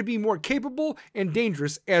we need to be more capable and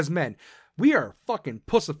dangerous as men. We are fucking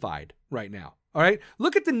pussified right now. All right?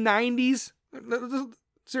 Look at the 90s.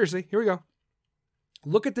 Seriously, here we go.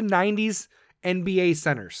 Look at the 90s NBA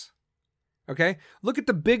centers. Okay? Look at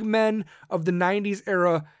the big men of the 90s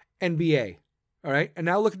era NBA. All right? And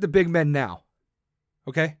now look at the big men now.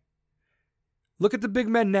 Okay? Look at the big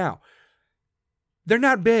men now. They're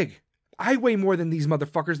not big. I weigh more than these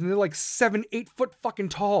motherfuckers, and they're like 7-8 foot fucking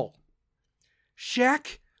tall.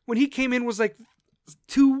 Shaq, when he came in, was like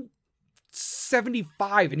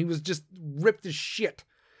 275, and he was just ripped as shit.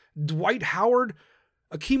 Dwight Howard,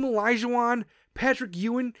 Akeem Olajuwon, Patrick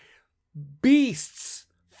Ewing, beasts.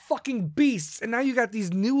 Fucking beasts. And now you got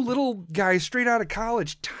these new little guys straight out of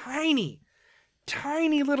college. Tiny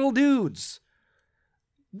little dudes.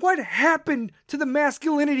 What happened to the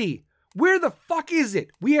masculinity? Where the fuck is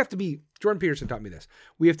it? We have to be, Jordan Peterson taught me this.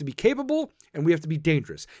 We have to be capable and we have to be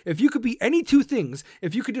dangerous. If you could be any two things,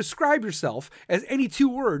 if you could describe yourself as any two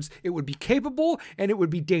words, it would be capable and it would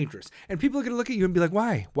be dangerous. And people are going to look at you and be like,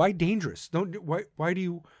 why? Why dangerous? Why do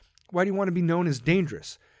you want to be known as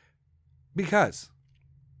dangerous? Because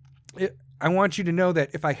I want you to know that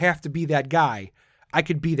if I have to be that guy, I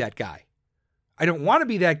could be that guy. I don't want to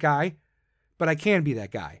be that guy, but I can be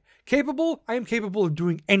that guy. Capable? I am capable of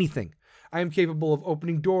doing anything. I am capable of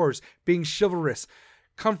opening doors, being chivalrous,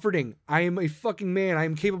 comforting. I am a fucking man. I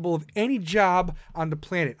am capable of any job on the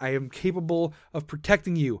planet. I am capable of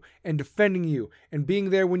protecting you and defending you and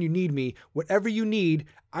being there when you need me. Whatever you need,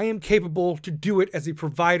 I am capable to do it as a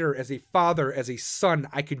provider, as a father, as a son.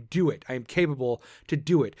 I could do it. I am capable to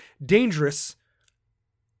do it. Dangerous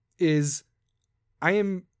is I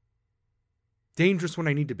am dangerous when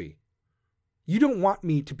I need to be. You don't want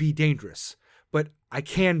me to be dangerous, but I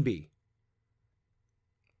can be.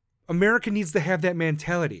 America needs to have that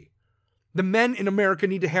mentality. The men in America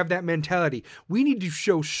need to have that mentality. We need to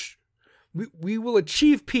show, we will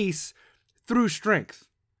achieve peace through strength.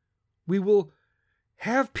 We will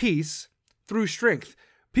have peace through strength.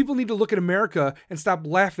 People need to look at America and stop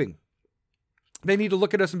laughing. They need to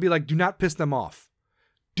look at us and be like, do not piss them off.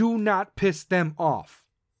 Do not piss them off.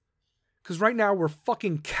 Because right now we're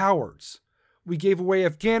fucking cowards. We gave away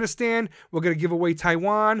Afghanistan. We're going to give away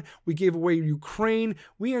Taiwan. We gave away Ukraine.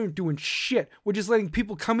 We aren't doing shit. We're just letting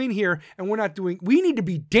people come in here and we need to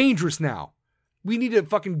be dangerous now. We need to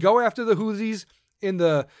fucking go after the Houthis in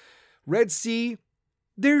the Red Sea.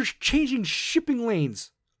 They're changing shipping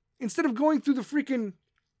lanes. Instead of going through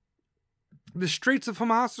the Straits of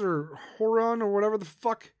Hamas or Horon or whatever the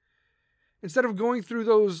fuck. Instead of going through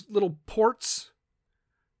those little ports,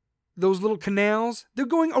 those little canals, they're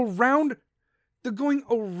going around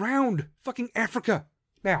fucking Africa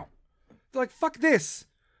now. They're like, fuck this.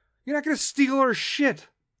 You're not going to steal our shit.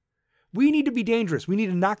 We need to be dangerous. We need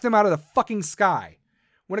to knock them out of the fucking sky.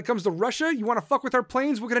 When it comes to Russia, you want to fuck with our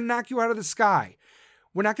planes? We're going to knock you out of the sky.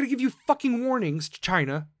 We're not going to give you fucking warnings to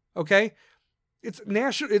China, okay? It's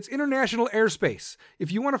international airspace.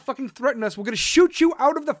 If you want to fucking threaten us, we're going to shoot you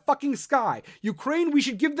out of the fucking sky. Ukraine, we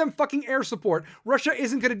should give them fucking air support. Russia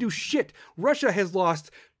isn't going to do shit. Russia has lost,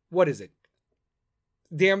 what is it?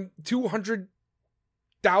 Damn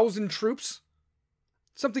 200,000 troops?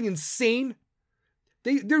 Something insane.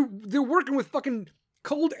 They're working with fucking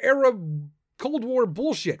Cold War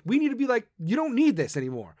bullshit. We need to be like, you don't need this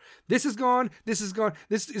anymore. This is gone. This is gone.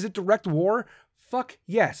 This is it direct war? Fuck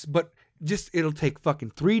yes, but it'll take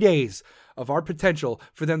fucking 3 days of our potential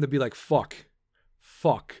for them to be like, fuck,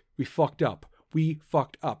 we fucked up.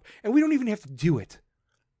 And we don't even have to do it.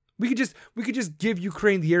 We could just give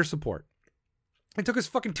Ukraine the air support. It took us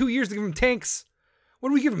fucking 2 years to give them tanks. What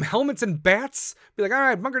do we give them? Helmets and bats? Be like, all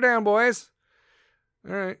right, bunker down, boys.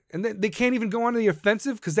 All right. And then they can't even go on to the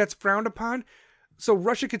offensive because that's frowned upon. So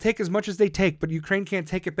Russia could take as much as they take, but Ukraine can't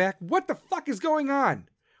take it back. What the fuck is going on?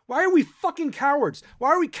 Why are we fucking cowards? Why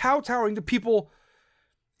are we kowtowing to people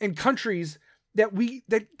and countries that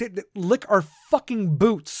lick our fucking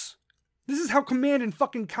boots? This is how Command and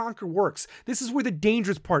fucking Conquer works. This is where the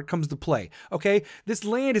dangerous part comes to play, okay? This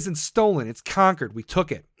land isn't stolen. It's conquered. We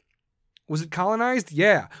took it. Was it colonized?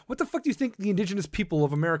 Yeah. What the fuck do you think the indigenous people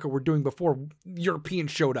of America were doing before Europeans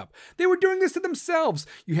showed up? They were doing this to themselves.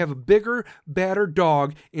 You have a bigger, badder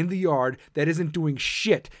dog in the yard that isn't doing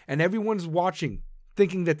shit, and everyone's watching,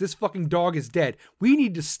 thinking that this fucking dog is dead. We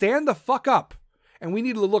need to stand the fuck up, and we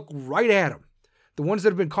need to look right at them. The ones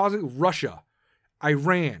that have been causing Russia,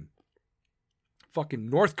 Iran, fucking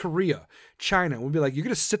North Korea, China. We'll be like, you're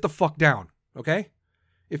going to sit the fuck down, okay?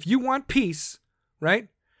 If you want peace, right?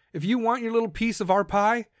 If you want your little piece of our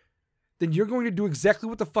pie, then you're going to do exactly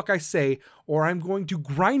what the fuck I say, or I'm going to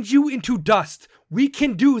grind you into dust. We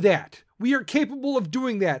can do that. We are capable of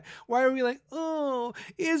doing that. Why are we like, oh,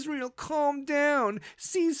 Israel, calm down.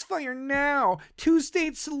 Ceasefire now.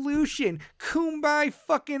 Two-state solution. Kumbaya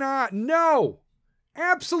fucking ah. No,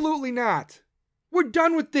 absolutely not. We're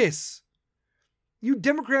done with this. You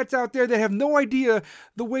Democrats out there that have no idea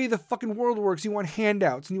the way the fucking world works. You want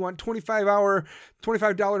handouts and you want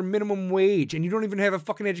 $25 minimum wage and you don't even have a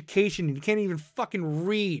fucking education and you can't even fucking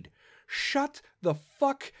read. Shut the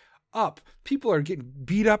fuck up. People are getting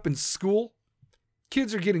beat up in school.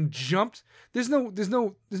 Kids are getting jumped. There's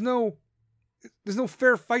no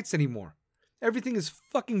fair fights anymore. Everything is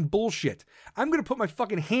fucking bullshit. I'm going to put my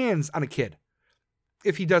fucking hands on a kid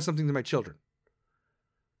if he does something to my children.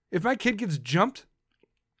 If my kid gets jumped,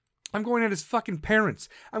 I'm going at his fucking parents.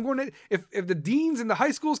 I'm going to, if the deans in the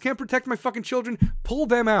high schools can't protect my fucking children, pull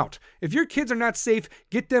them out. If your kids are not safe,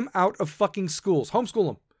 get them out of fucking schools. Homeschool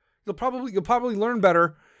them. You'll probably learn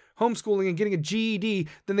better homeschooling and getting a GED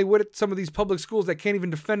than they would at some of these public schools that can't even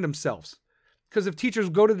defend themselves. Because if teachers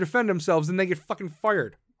go to defend themselves, then they get fucking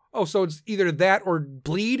fired. Oh, so it's either that or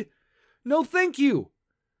bleed? No, thank you.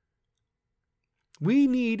 We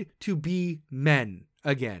need to be men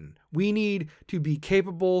again. We need to be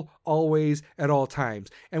capable always at all times.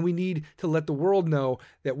 And we need to let the world know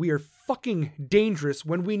that we are fucking dangerous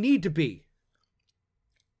when we need to be.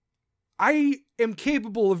 I am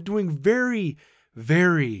capable of doing very,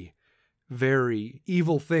 very, very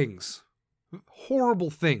evil things. Horrible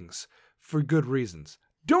things for good reasons.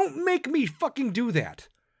 Don't make me fucking do that.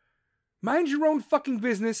 Mind your own fucking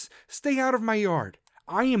business. Stay out of my yard.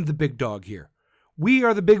 I am the big dog here. We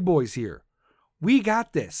are the big boys here. We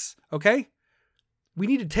got this, okay? We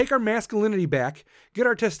need to take our masculinity back, get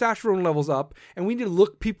our testosterone levels up, and we need to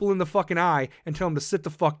look people in the fucking eye and tell them to sit the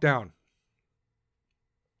fuck down.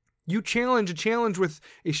 You challenge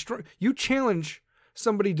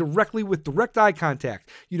somebody directly with direct eye contact.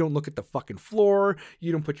 You don't look at the fucking floor.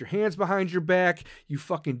 You don't put your hands behind your back. You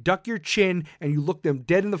fucking duck your chin and you look them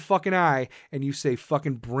dead in the fucking eye and you say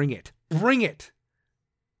fucking bring it. Bring it.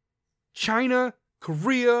 China,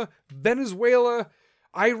 Korea, Venezuela,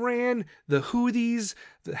 Iran, the Houthis,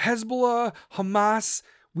 the Hezbollah, Hamas.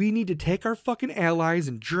 We need to take our fucking allies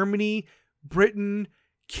in Germany, Britain,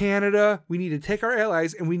 Canada. We need to take our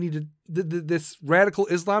allies and we need to this radical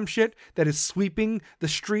Islam shit that is sweeping the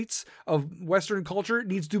streets of Western culture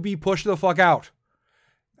needs to be pushed the fuck out.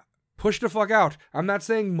 Push the fuck out. I'm not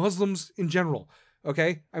saying Muslims in general,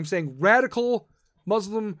 okay? I'm saying radical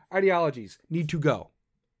Muslim ideologies need to go.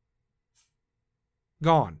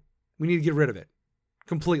 Gone. We need to get rid of it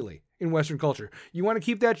completely in Western culture. You want to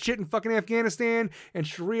keep that shit in fucking Afghanistan and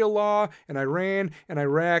Sharia law and Iran and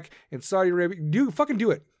Iraq and Saudi Arabia. Fucking do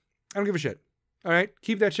it. I don't give a shit. All right?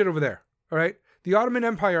 Keep that shit over there. All right? The Ottoman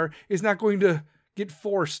Empire is not going to get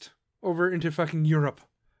forced over into fucking Europe.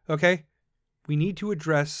 Okay? We need to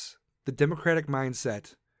address the democratic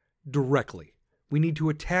mindset directly. We need to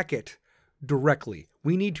attack it directly.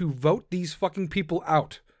 We need to vote these fucking people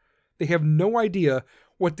out. They have no idea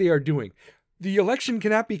what they are doing. The election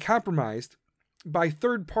cannot be compromised by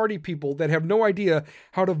third-party people that have no idea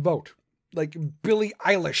how to vote. Like Billie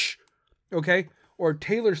Eilish, okay? Or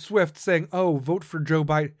Taylor Swift saying, oh, vote for Joe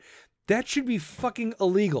Biden. That should be fucking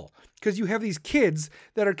illegal. Because you have these kids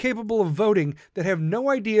that are capable of voting that have no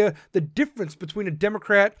idea the difference between a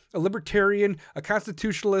Democrat, a Libertarian, a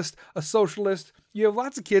Constitutionalist, a Socialist. You have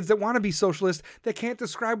lots of kids that want to be socialist that can't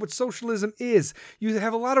describe what socialism is. You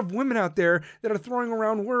have a lot of women out there that are throwing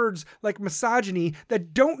around words like misogyny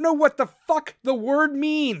that don't know what the fuck the word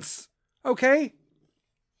means. Okay?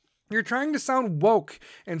 You're trying to sound woke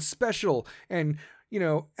and special and,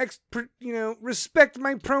 respect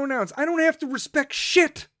my pronouns. I don't have to respect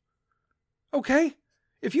shit. Okay?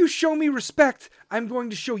 If you show me respect, I'm going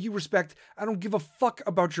to show you respect. I don't give a fuck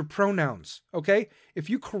about your pronouns. Okay? If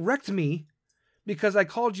you correct me because I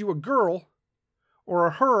called you a girl or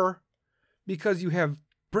a her because you have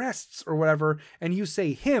breasts or whatever, and you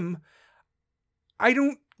say him, I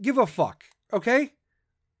don't give a fuck. Okay?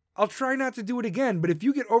 I'll try not to do it again, but if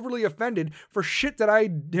you get overly offended for shit that I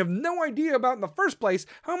have no idea about in the first place,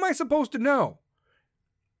 how am I supposed to know?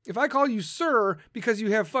 If I call you sir because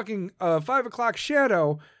you have fucking 5 o'clock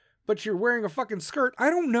shadow, but you're wearing a fucking skirt, I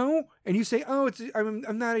don't know. And you say, oh,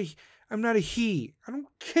 I'm not a he. I don't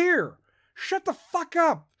care. Shut the fuck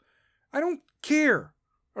up. I don't care.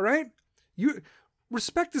 All right?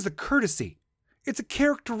 Respect is a courtesy. It's a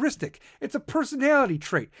characteristic. It's a personality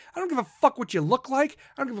trait. I don't give a fuck what you look like.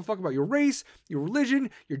 I don't give a fuck about your race, your religion,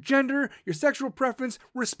 your gender, your sexual preference.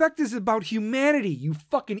 Respect is about humanity, you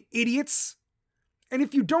fucking idiots. And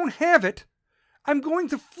if you don't have it, I'm going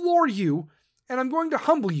to floor you and I'm going to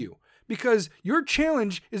humble you because your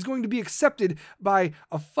challenge is going to be accepted by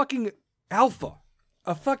a fucking alpha,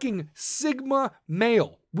 a fucking sigma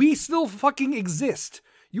male. We still fucking exist.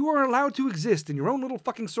 You are allowed to exist in your own little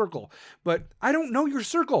fucking circle, but I don't know your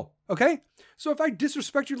circle, okay? So if I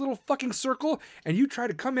disrespect your little fucking circle and you try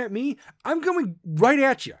to come at me, I'm coming right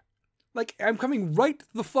at you. Like, I'm coming right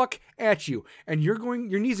the fuck at you, and your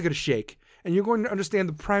knees are gonna shake, and you're going to understand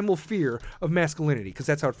the primal fear of masculinity, because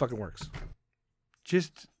that's how it fucking works.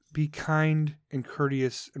 Just be kind and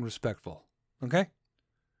courteous and respectful, okay?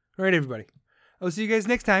 All right, everybody. I'll see you guys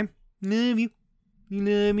next time. Love you. You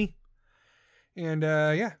love me. And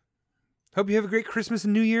yeah, hope you have a great Christmas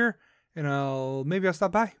and New Year. And maybe I'll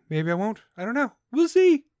stop by. Maybe I won't. I don't know. We'll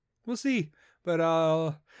see. But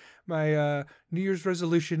my New Year's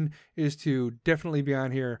resolution is to definitely be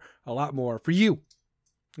on here a lot more for you.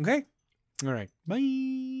 Okay? All right.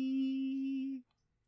 Bye.